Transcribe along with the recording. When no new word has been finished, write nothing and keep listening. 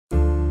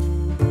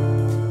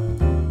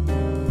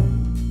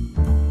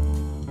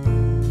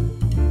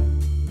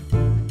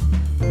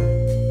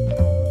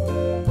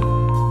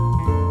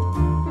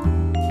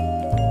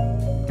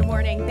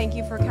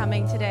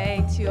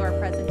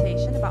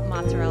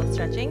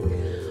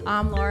judging.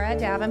 I'm Laura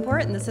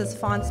Davenport, and this is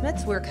Fons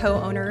Smits. We're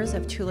co-owners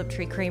of Tulip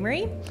Tree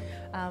Creamery.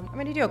 I'm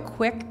going to do a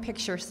quick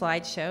picture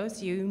slideshow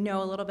so you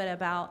know a little bit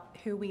about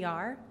who we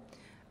are,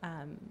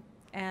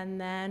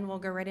 and then we'll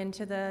go right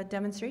into the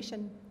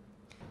demonstration.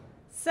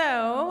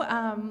 So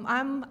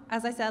I'm,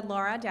 as I said,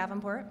 Laura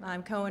Davenport.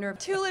 I'm co-owner of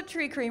Tulip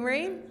Tree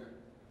Creamery.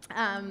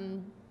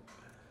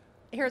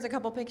 Here's a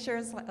couple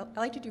pictures. I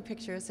like to do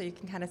pictures so you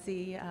can kind of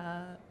see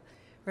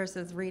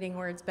versus reading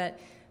words, but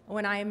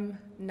when I'm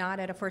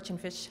not at a Fortune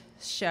Fish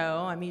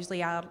show, I'm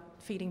usually out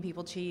feeding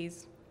people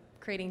cheese,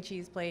 creating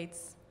cheese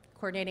plates,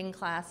 coordinating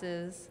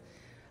classes,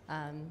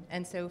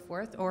 and so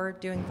forth, or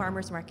doing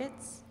farmers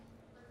markets.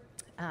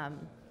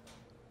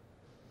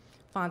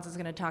 Fons is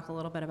going to talk a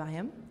little bit about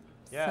him.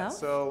 Yeah,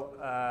 so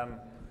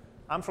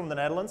I'm from the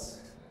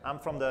Netherlands. I'm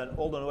from the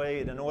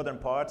northern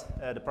part,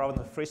 the province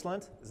of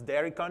Friesland. It's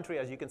dairy country,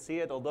 as you can see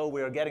it, although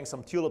we're getting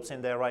some tulips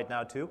in there right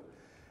now too.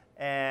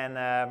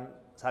 And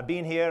so I've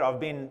been here. I've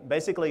been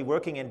basically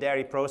working in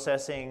dairy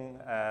processing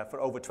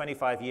for over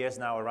 25 years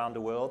now around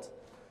the world,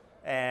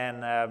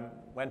 and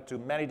went to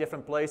many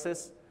different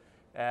places.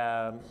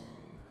 As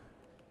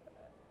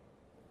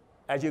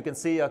you can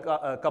see,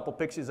 a couple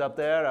pictures up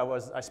there.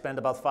 I spent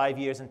about 5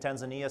 years in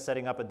Tanzania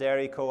setting up a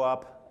dairy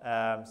co-op.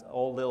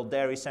 All little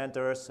dairy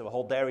centers, a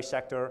whole dairy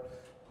sector.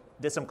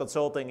 Did some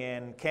consulting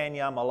in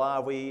Kenya,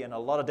 Malawi, and a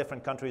lot of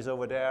different countries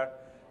over there.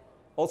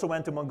 Also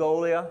went to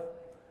Mongolia,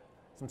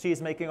 some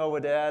cheese making over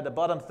there. The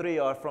bottom three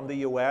are from the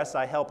US.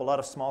 I help a lot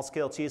of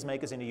small-scale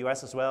cheesemakers in the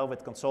US as well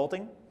with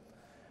consulting.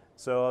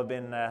 So I've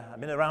been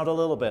around a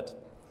little bit.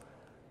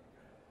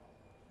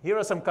 Here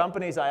are some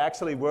companies I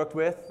actually worked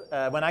with.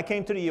 When I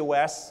came to the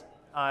US,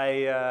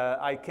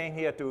 I came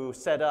here to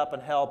set up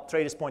and help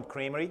Traders Point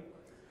Creamery.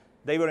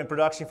 They were in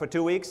production for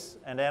 2 weeks,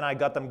 and then I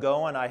got them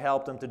going. I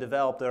helped them to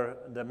develop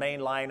their main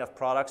line of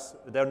products.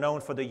 They're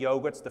known for the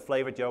yogurts, the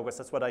flavored yogurts.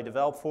 That's what I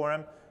developed for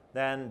them.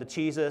 Then the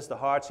cheeses, the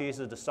hard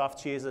cheeses, the soft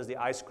cheeses, the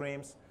ice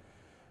creams.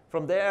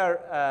 From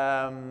there,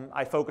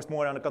 I focused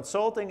more on the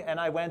consulting, and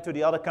I went to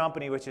the other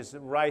company, which is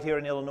right here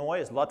in Illinois.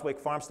 It's Ludwig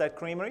Farmstead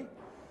Creamery.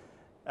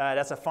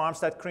 That's a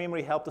Farmstead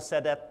Creamery. Helped to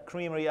set that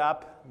creamery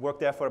up. Worked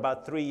there for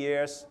about 3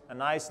 years. A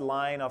nice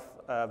line of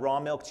raw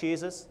milk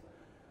cheeses.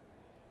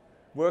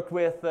 Worked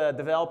with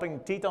developing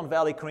Teton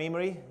Valley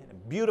Creamery, a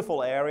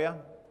beautiful area.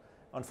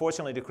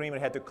 Unfortunately, the creamery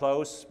had to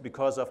close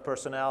because of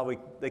personnel.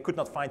 They could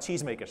not find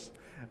cheesemakers.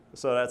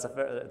 So it's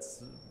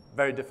a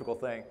very difficult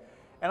thing.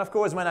 And of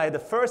course, the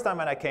first time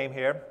when I came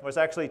here was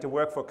actually to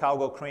work for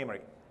Cowgill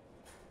Creamery.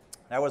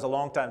 That was a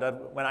long time.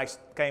 When I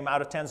came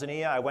out of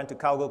Tanzania, I went to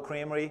Cowgill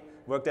Creamery,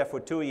 worked there for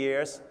 2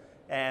 years,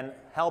 and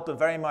helped them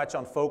very much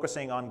on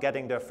focusing on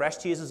getting their fresh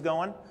cheeses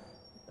going,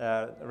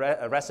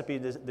 a recipe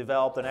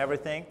developed and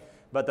everything.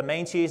 But the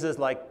main cheeses,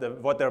 like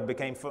what they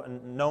became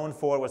known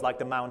for, was like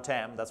the Mount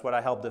Tam. That's what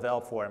I helped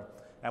develop for them.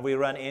 And we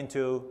run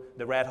into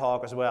the Red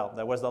Hawk as well.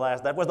 That was the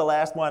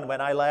last one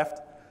when I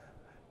left,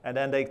 and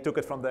then they took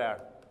it from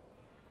there.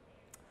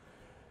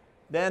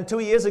 Then 2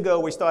 years ago,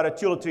 we started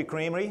Tulip Tree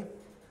Creamery.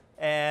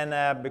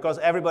 And because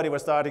everybody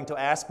was starting to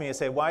ask me and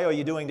say, why are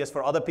you doing this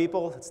for other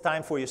people? It's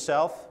time for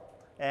yourself.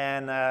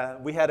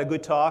 And we had a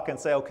good talk and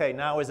say, okay,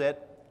 now is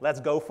it.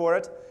 Let's go for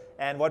it.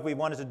 And what we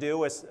wanted to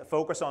do is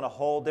focus on a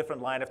whole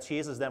different line of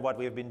cheeses than what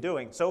we've been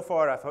doing. So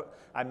far,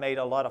 I made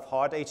a lot of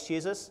hard-aged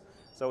cheeses.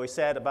 So we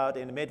said about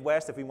in the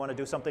Midwest, if we want to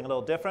do something a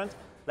little different,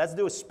 let's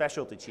do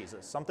specialty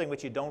cheeses, something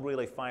which you don't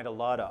really find a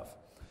lot of.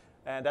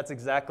 And that's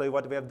exactly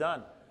what we have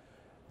done.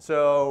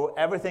 So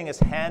everything is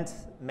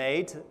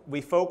handmade.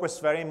 We focus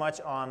very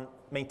much on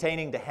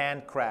maintaining the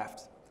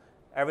handcraft.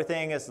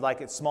 Everything is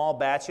like it's small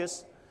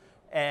batches,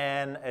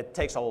 and it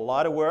takes a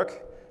lot of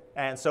work.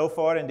 And so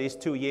far in these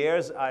 2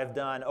 years, I've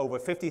done over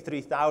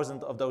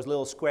 53,000 of those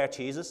little square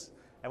cheeses.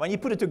 And when you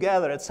put it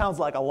together, it sounds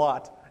like a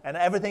lot. And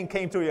everything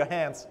came through your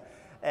hands.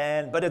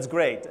 But it's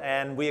great.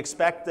 And we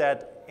expect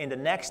that in the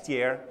next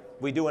year,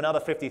 we do another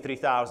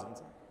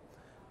 53,000.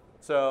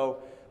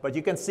 But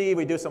you can see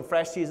we do some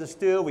fresh cheeses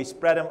too. We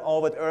spread them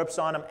all with herbs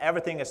on them.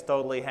 Everything is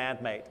totally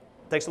handmade.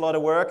 It takes a lot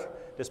of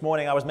work. This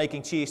morning I was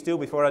making cheese too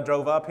before I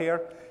drove up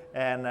here.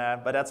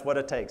 But that's what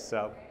it takes.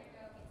 So.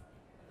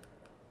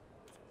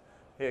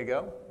 Here you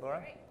go,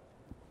 Laura.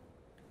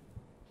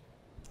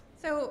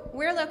 So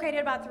we're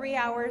located about 3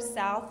 hours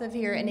south of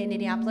here in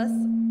Indianapolis,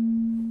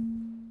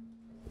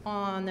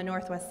 on the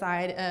northwest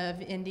side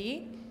of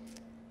Indy.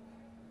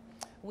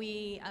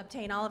 We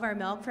obtain all of our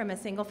milk from a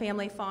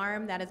single-family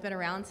farm that has been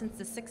around since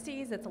the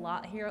 60s. It's a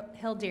Lot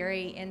Hill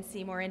Dairy in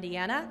Seymour,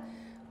 Indiana.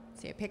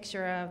 See a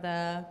picture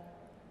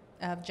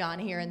of John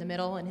here in the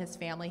middle and his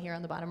family here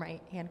on the bottom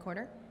right-hand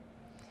corner.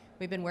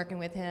 We've been working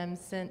with him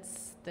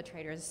since the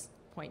Traders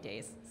Point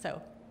days.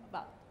 So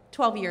about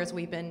 12 years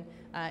we've been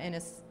in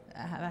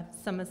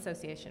some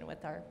association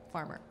with our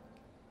farmer.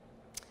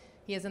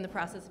 He is in the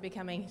process of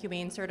becoming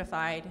humane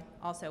certified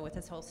also with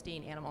his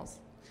Holstein animals.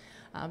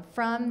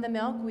 From the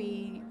milk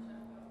we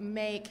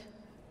make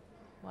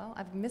well,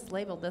 I've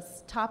mislabeled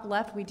this. Top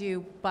left, we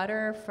do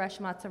butter, fresh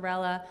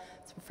mozzarella,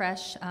 some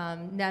fresh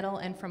nettle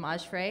and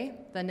fromage frais.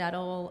 The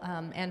nettle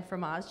and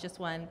fromage just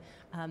won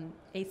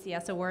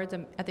ACS awards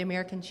at the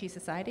American Cheese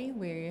Society.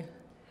 We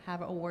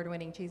have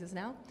award-winning cheeses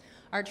now.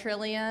 Our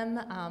Trillium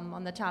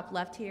on the top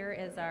left here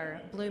is our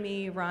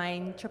Bloomy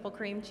Rind triple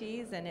cream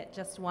cheese, and it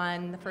just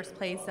won the first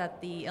place at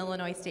the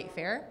Illinois State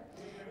Fair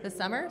this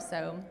summer.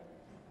 So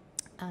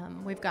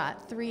we've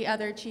got 3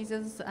 other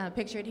cheeses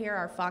pictured here.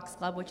 Our Fox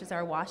Club, which is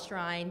our washed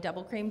rind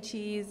double cream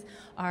cheese.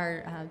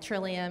 Our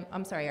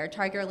our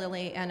Tiger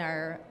Lily and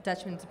our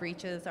Dutchman's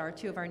Breeches are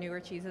 2 of our newer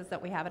cheeses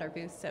that we have at our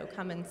booth. So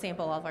come and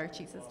sample all of our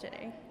cheeses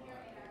today.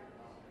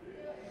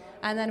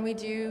 And then we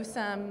do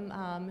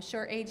some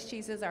short-aged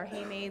cheeses, our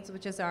Haymaids,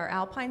 which is our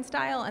Alpine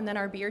style, and then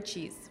our beer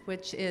cheese,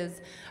 which is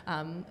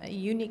a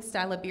unique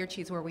style of beer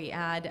cheese where we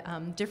add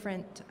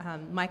different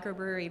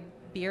microbrewery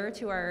beer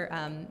to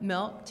our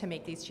milk to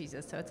make these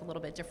cheeses, so it's a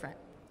little bit different.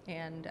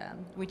 And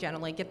we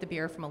generally get the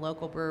beer from a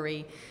local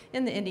brewery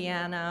in the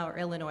Indiana or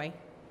Illinois.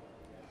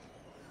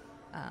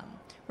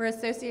 We're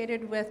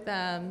associated with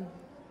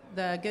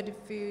the Good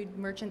Food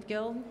Merchant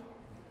Guild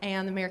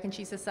and the American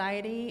Cheese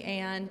Society,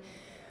 and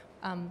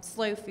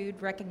Slow Food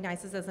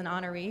recognizes as an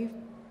honoree,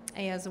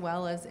 as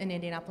well as in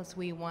Indianapolis,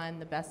 we won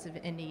the Best of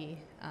Indy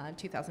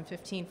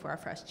 2015 for our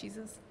fresh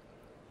cheeses.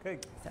 Okay.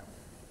 So.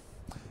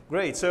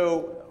 Great.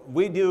 So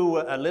we do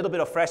a little bit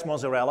of fresh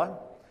mozzarella,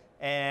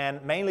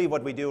 and mainly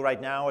what we do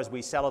right now is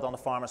we sell it on the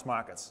farmers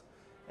markets.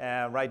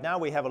 Right now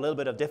we have a little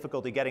bit of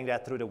difficulty getting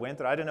that through the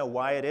winter. I don't know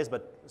why it is,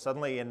 but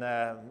suddenly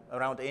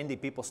around Indy,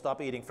 people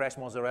stop eating fresh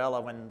mozzarella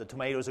when the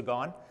tomatoes are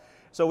gone.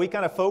 So we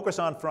kind of focus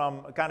on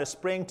from kind of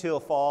spring till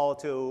fall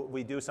to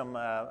we do some,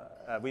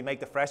 we make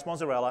the fresh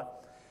mozzarella.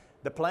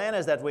 The plan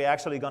is that we're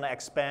actually going to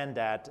expand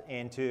that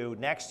into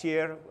next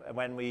year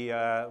when we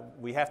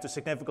have to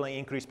significantly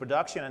increase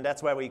production, and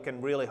that's where we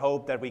can really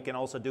hope that we can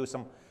also do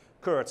some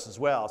curds as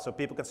well, so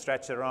people can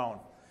stretch their own.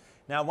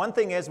 Now, one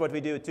thing is what we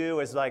do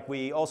too is like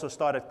we also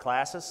started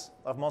classes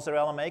of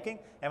mozzarella making,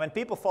 and when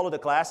people follow the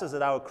classes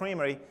at our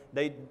creamery,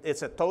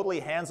 it's a totally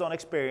hands-on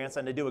experience,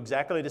 and they do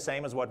exactly the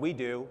same as what we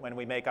do when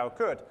we make our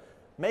curd.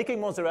 Making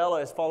mozzarella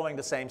is following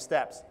the same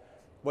steps.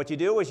 What you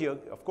do is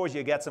of course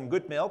you get some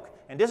good milk,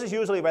 and this is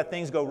usually where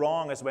things go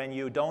wrong, is when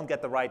you don't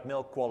get the right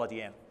milk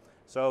quality in.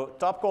 So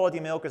top quality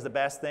milk is the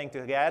best thing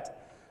to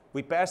get.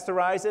 We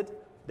pasteurize it.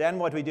 Then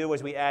what we do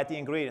is we add the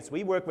ingredients.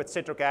 We work with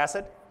citric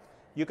acid.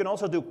 You can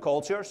also do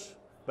cultures,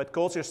 but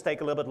cultures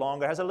take a little bit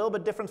longer. It has a little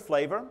bit different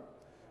flavor,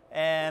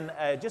 and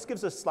it just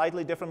gives a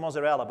slightly different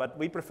mozzarella. But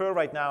we prefer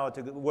right now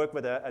to work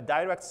with a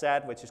direct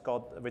set, which is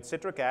called with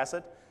citric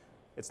acid.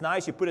 It's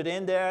nice, you put it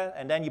in there,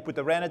 and then you put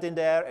the rennet in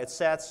there, it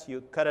sets,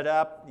 you cut it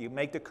up, you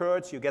make the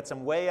curds, you get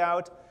some whey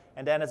out,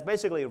 and then it's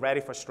basically ready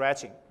for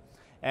stretching.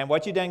 And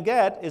what you then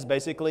get is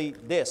basically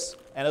this.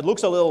 And it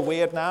looks a little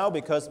weird now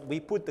because we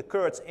put the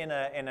curds in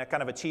a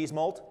kind of a cheese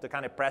mold to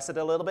kind of press it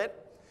a little bit.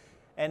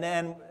 And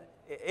then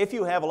if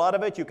you have a lot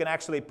of it, you can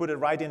actually put it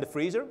right in the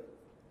freezer.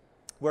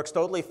 Works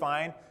totally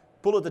fine.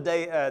 Pull it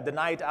the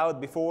night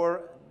out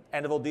before,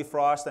 and it will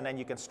defrost, and then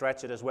you can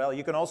stretch it as well.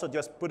 You can also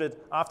just put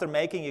it, after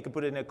making, you can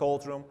put it in a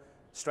cold room,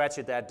 stretch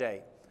it that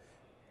day.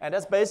 And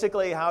that's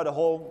basically how the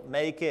whole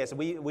make is.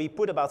 We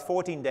put about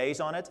 14 days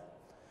on it,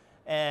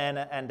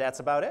 and that's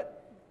about it.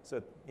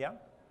 So, yeah? Does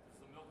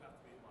the milk have to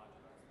be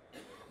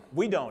homogenized?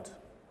 We don't.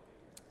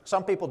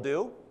 Some people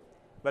do,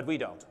 but we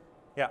don't.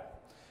 Yeah.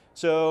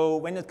 So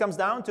when it comes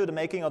down to the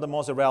making of the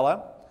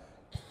mozzarella,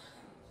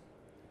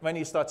 when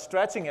you start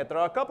stretching it, there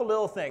are a couple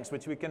little things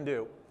which we can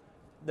do.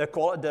 Of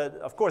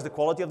course, the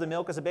quality of the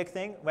milk is a big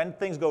thing. When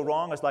things go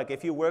wrong, it's like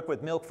if you work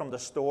with milk from the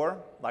store,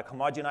 like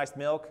homogenized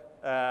milk,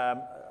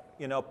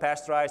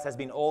 pasteurized, has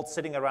been old,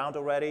 sitting around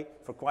already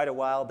for quite a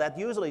while, that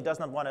usually does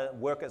not want to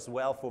work as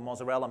well for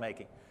mozzarella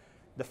making.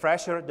 The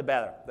fresher, the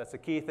better. That's the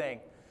key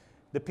thing.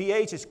 The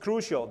pH is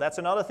crucial. That's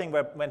another thing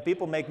where when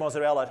people make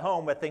mozzarella at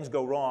home, where things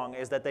go wrong,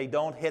 is that they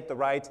don't hit the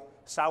right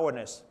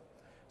sourness.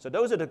 So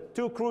those are the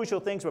 2 crucial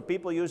things where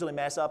people usually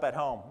mess up at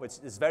home, which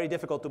is very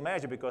difficult to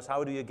measure because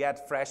how do you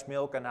get fresh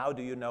milk and how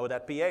do you know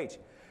that pH?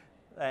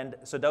 And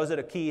so those are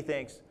the key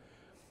things.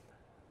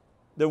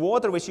 The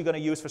water which you're going to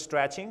use for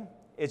stretching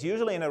is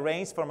usually in a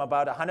range from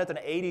about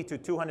 180 to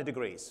 200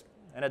 degrees.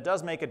 And it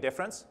does make a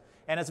difference.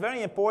 And it's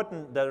very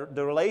important, the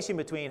relation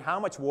between how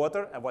much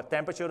water and what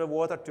temperature of the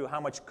water to how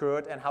much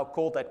curd and how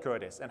cold that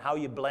curd is and how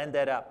you blend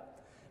that up.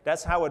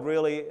 That's how it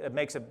really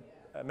makes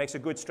a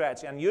good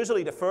stretch. And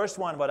usually the first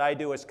one, what I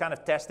do is kind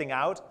of testing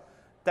out,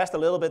 test a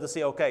little bit to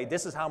see, okay,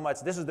 this is how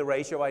much, this is the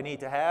ratio I need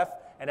to have,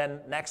 and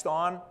then next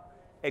on,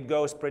 it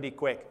goes pretty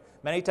quick.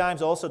 Many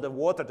times also the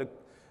water,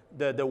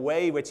 the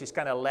whey which is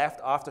kind of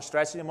left after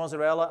stretching the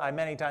mozzarella, I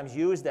many times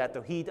use that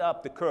to heat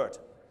up the curd.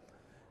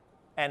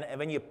 And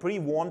when you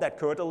pre-warm that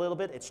curd a little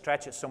bit, it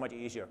stretches so much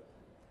easier.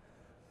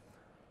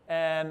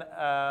 And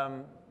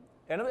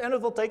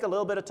it will take a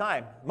little bit of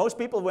time. Most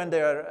people, when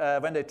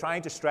they're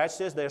trying to stretch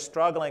this, they're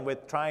struggling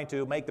with trying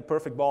to make the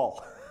perfect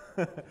ball.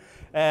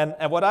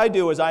 and what I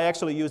do is I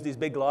actually use these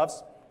big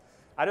gloves.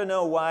 I don't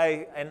know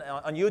why, and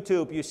on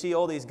YouTube you see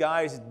all these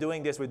guys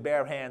doing this with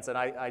bare hands, and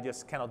I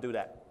just cannot do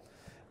that.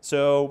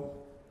 So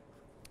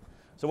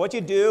what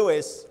you do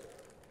is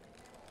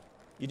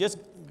you just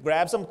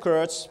grab some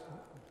curds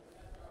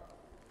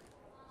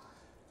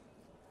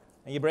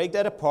and you break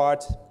that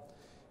apart.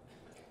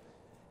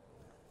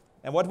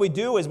 And what we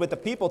do is with the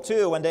people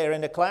too, when they're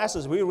in the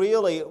classes, we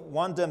really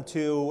want them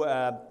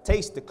to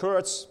taste the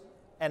curds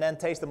and then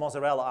taste the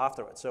mozzarella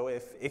afterwards. So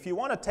if you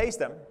want to taste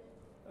them,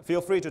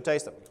 feel free to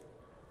taste them.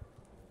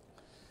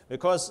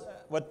 Because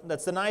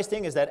that's the nice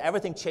thing is that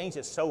everything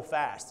changes so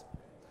fast.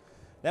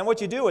 Then what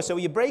you do is, so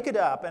you break it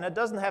up, and it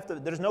doesn't have to,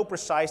 there's no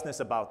preciseness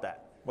about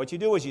that. What you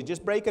do is you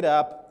just break it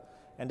up,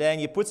 and then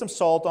you put some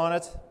salt on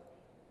it.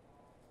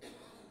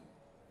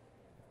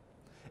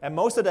 And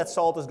most of that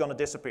salt is going to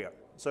disappear.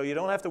 So you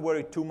don't have to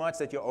worry too much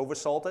that you're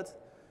over-salted.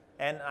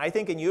 And I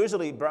think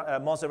usually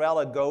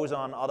mozzarella goes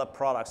on other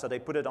products, so they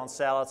put it on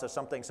salads or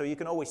something, so you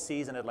can always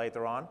season it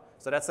later on.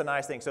 So that's a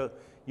nice thing. So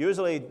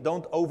usually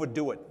don't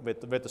overdo it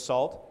with the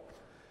salt.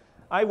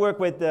 I work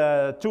with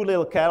 2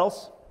 little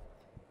kettles.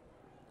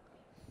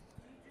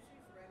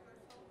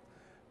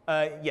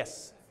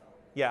 Yes.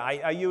 Yeah,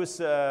 I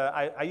use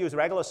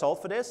regular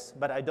salt for this,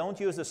 but I don't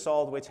use the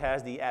salt which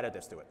has the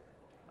additives to it.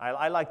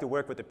 I like to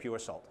work with the pure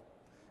salt.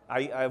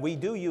 We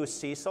do use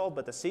sea salt,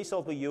 but the sea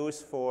salt we use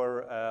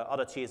for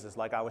other cheeses,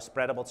 like our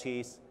spreadable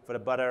cheese, for the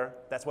butter.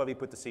 That's why we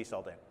put the sea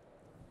salt in.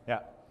 Yeah.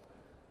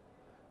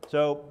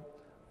 So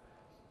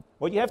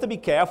what you have to be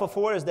careful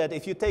for is that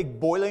if you take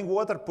boiling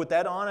water, put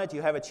that on it,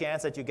 you have a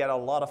chance that you get a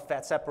lot of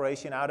fat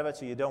separation out of it,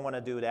 so you don't want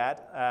to do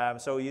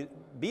that. So you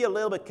be a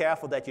little bit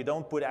careful that you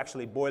don't put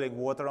actually boiling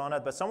water on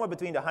it, but somewhere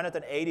between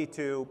 180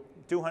 to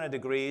 200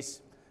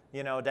 degrees,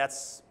 you know, that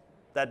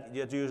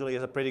usually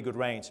is a pretty good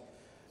range.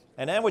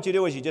 And then what you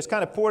do is you just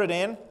kind of pour it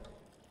in.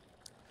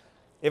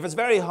 If it's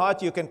very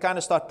hot, you can kind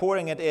of start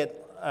pouring it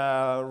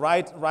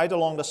right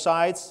along the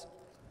sides.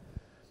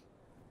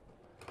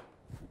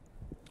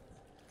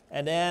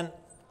 And then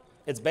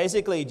it's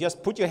basically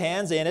just put your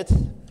hands in it.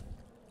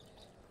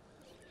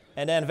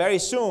 And then very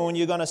soon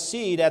you're going to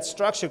see that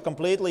structure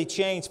completely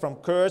change from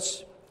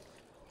curds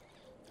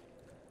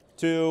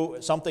to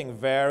something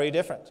very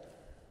different.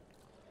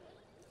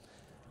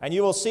 And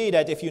you will see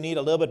that if you need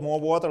a little bit more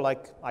water,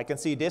 like I can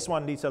see this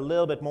one needs a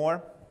little bit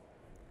more.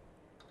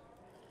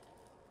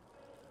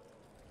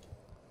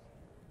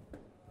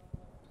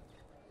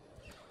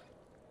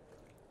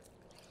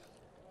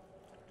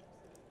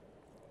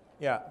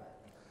 Yeah.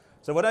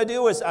 So what I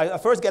do is I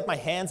first get my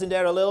hands in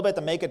there a little bit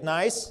to make it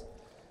nice.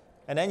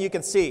 And then you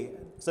can see.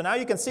 So now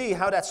you can see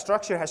how that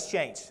structure has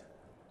changed.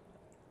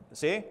 You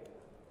see?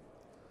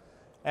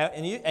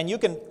 And you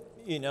can,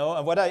 you know,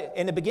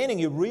 in the beginning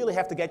you really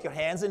have to get your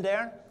hands in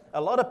there. A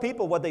lot of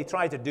people, what they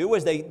try to do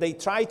is they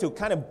try to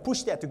kind of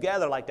push that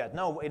together like that.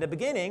 No, in the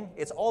beginning,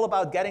 it's all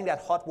about getting that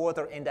hot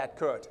water in that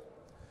curd.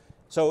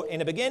 So in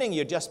the beginning,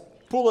 you just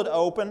pull it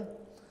open,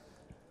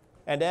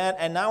 and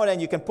now and then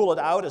you can pull it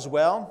out as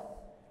well,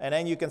 and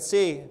then you can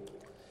see.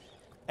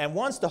 And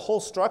once the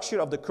whole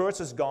structure of the curds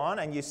is gone,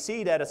 and you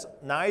see that it's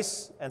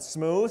nice and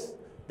smooth,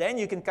 then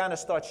you can kind of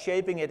start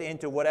shaping it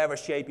into whatever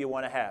shape you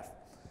want to have.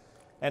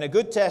 And a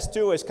good test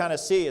too is kind of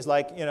see, is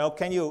like, you know,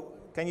 can you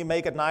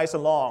make it nice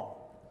and long?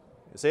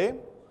 You see?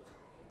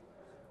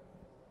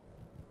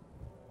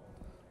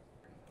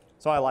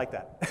 So I like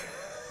that.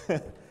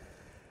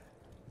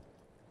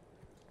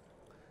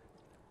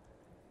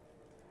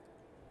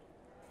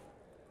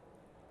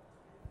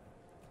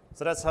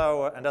 So that's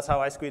how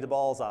I squeeze the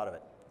balls out of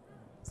it.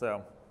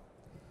 So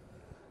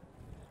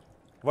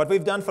what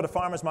we've done for the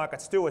farmers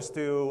markets too is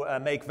to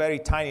make very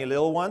tiny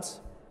little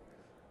ones.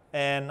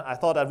 And I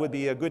thought that would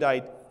be a good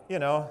idea, you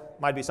know,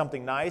 might be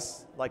something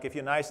nice, like if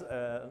you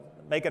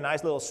make a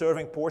nice little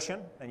serving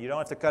portion and you don't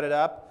have to cut it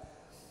up.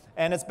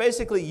 And it's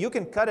basically, you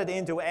can cut it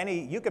into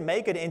you can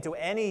make it into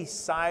any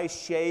size,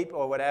 shape,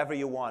 or whatever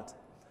you want.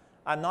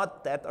 I'm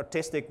not that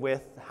artistic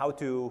with how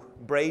to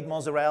braid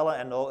mozzarella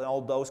and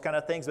all those kind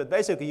of things, but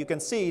basically you can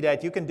see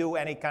that you can do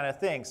any kind of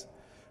things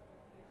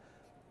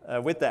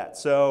with that.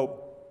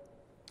 So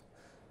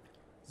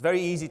it's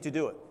very easy to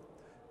do it.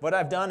 What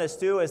I've done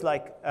is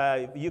like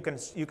you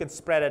can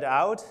spread it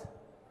out,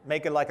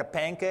 make it like a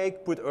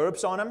pancake, put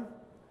herbs on them,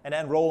 and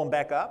then roll them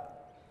back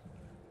up.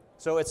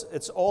 So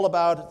it's all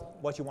about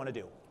what you want to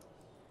do.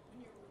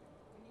 When you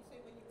say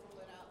when you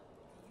roll it out,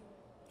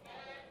 do you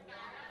have it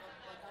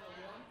like on a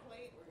warm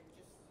plate, or you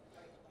just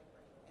like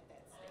at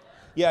that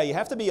stage? Yeah, you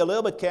have to be a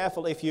little bit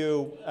careful if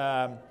you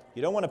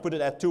don't want to put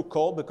it at too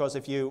cold, because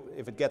if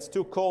it gets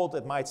too cold,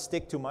 it might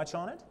stick too much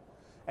on it,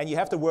 and you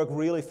have to work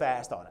really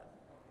fast on it.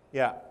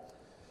 Yeah.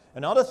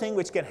 Another thing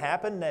which can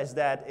happen is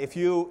that if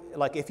you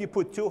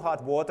put too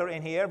hot water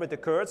in here with the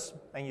curds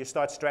and you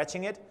start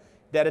stretching it,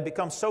 that it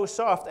becomes so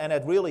soft and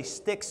it really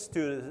sticks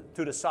to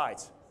the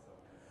sides.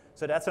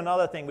 So that's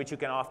another thing which you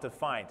can often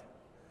find.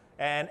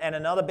 And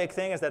another big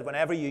thing is that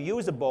whenever you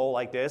use a bowl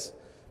like this,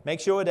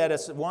 make sure that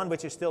it's one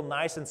which is still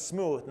nice and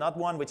smooth, not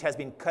one which has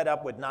been cut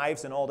up with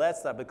knives and all that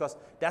stuff, because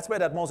that's where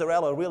that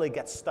mozzarella really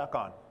gets stuck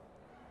on.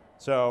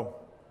 So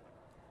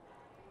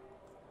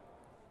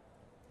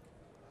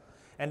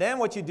And then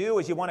what you do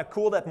is you want to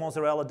cool that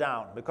mozzarella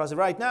down, because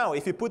right now,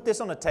 if you put this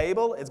on a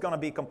table, it's going to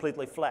be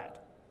completely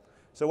flat.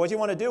 So what you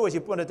want to do is you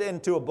put it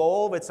into a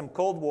bowl with some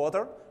cold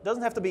water. It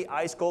doesn't have to be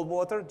ice cold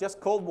water, just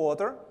cold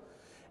water.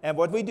 And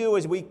what we do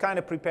is we kind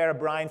of prepare a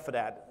brine for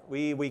that.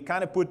 We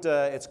kind of put,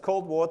 it's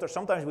cold water.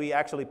 Sometimes we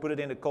actually put it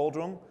in the cold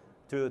room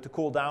to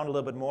cool down a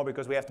little bit more,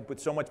 because we have to put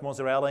so much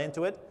mozzarella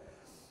into it.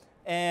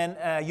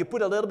 And you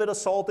put a little bit of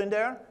salt in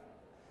there.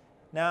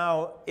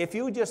 Now, if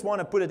you just want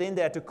to put it in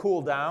there to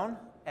cool down,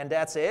 and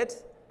that's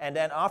it, and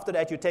then after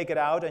that you take it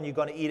out and you're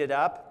going to eat it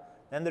up,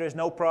 then there is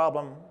no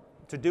problem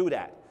to do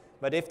that.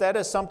 But if that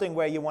is something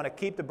where you want to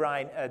keep the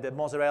brine, the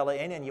mozzarella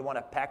in, and you want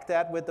to pack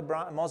that with the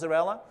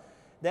mozzarella,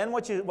 then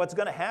what's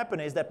going to happen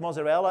is that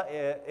mozzarella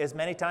is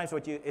many times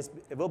it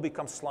will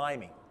become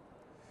slimy.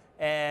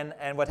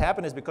 And what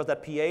happens is, because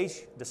that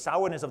pH, the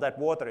sourness of that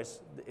water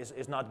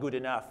is not good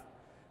enough.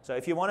 So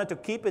if you wanted to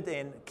keep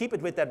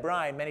it with that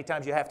brine, many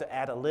times you have to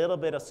add a little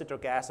bit of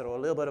citric acid or a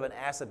little bit of an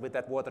acid with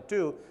that water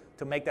too,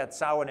 to make that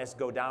sourness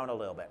go down a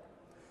little bit.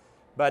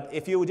 But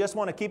if you just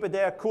want to keep it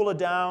there, cool it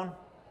down,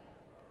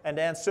 and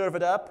then serve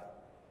it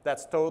up,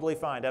 that's totally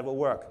fine. That will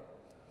work.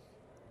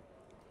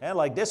 And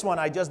like this one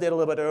I just did a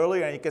little bit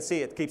earlier, and you can see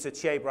it keeps its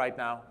shape right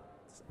now.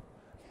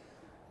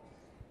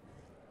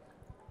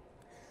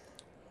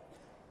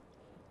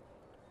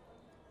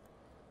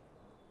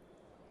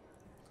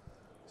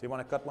 So you want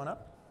to cut one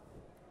up?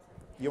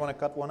 You want to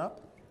cut one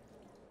up?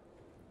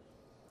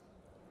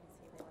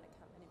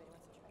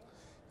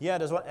 Yeah,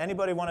 does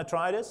anybody want to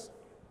try this?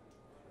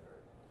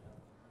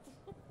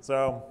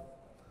 So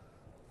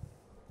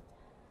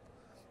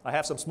I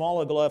have some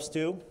smaller gloves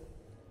too.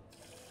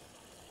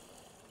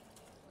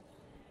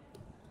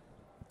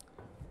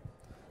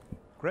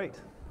 Great.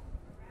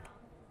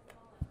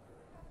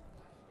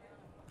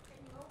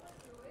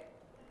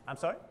 I'm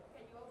sorry?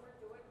 Can you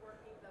overdo it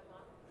working the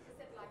month? Is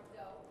it like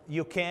dough?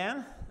 You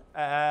can,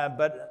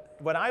 but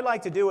what I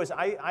like to do is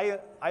I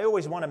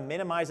always want to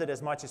minimize it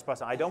as much as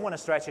possible. I don't want to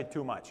stretch it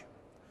too much.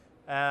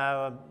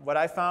 What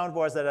I found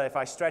was that if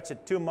I stretch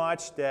it too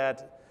much,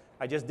 that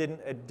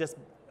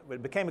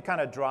it became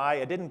kind of dry.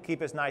 It didn't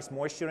keep as nice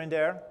moisture in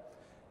there.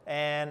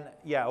 And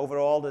yeah,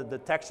 overall, the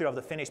texture of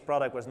the finished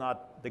product was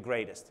not the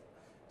greatest.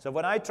 So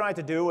what I try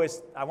to do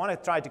is, I want to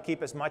try to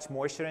keep as much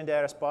moisture in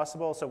there as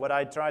possible. So what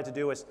I try to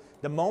do is,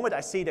 the moment I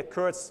see the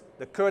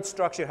curd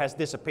structure has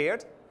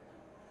disappeared,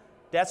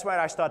 that's where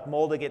I start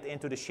molding it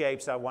into the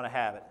shapes I want to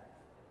have it.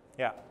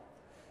 Yeah.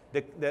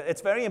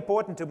 It's very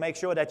important to make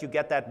sure that you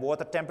get that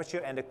water temperature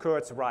and the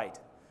curds right.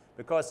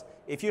 Because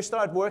if you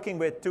start working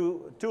with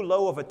too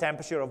low of a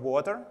temperature of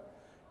water,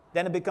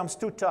 then it becomes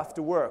too tough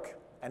to work.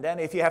 And then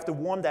if you have to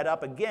warm that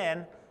up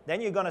again, then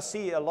you're going to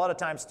see a lot of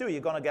times too, you're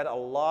going to get a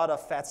lot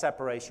of fat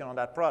separation on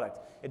that product.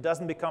 It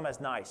doesn't become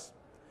as nice.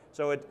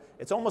 So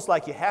it's almost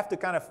like you have to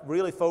kind of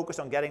really focus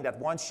on getting that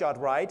one shot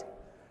right,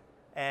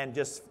 and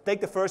just take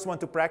the first one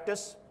to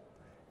practice,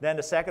 then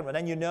the second one,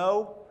 then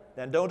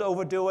then don't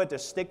overdo it,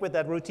 just stick with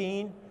that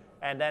routine,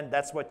 and then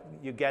that's what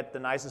you get the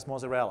nicest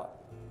mozzarella.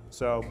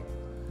 So,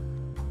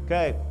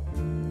 okay,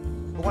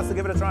 who wants to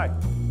give it a try?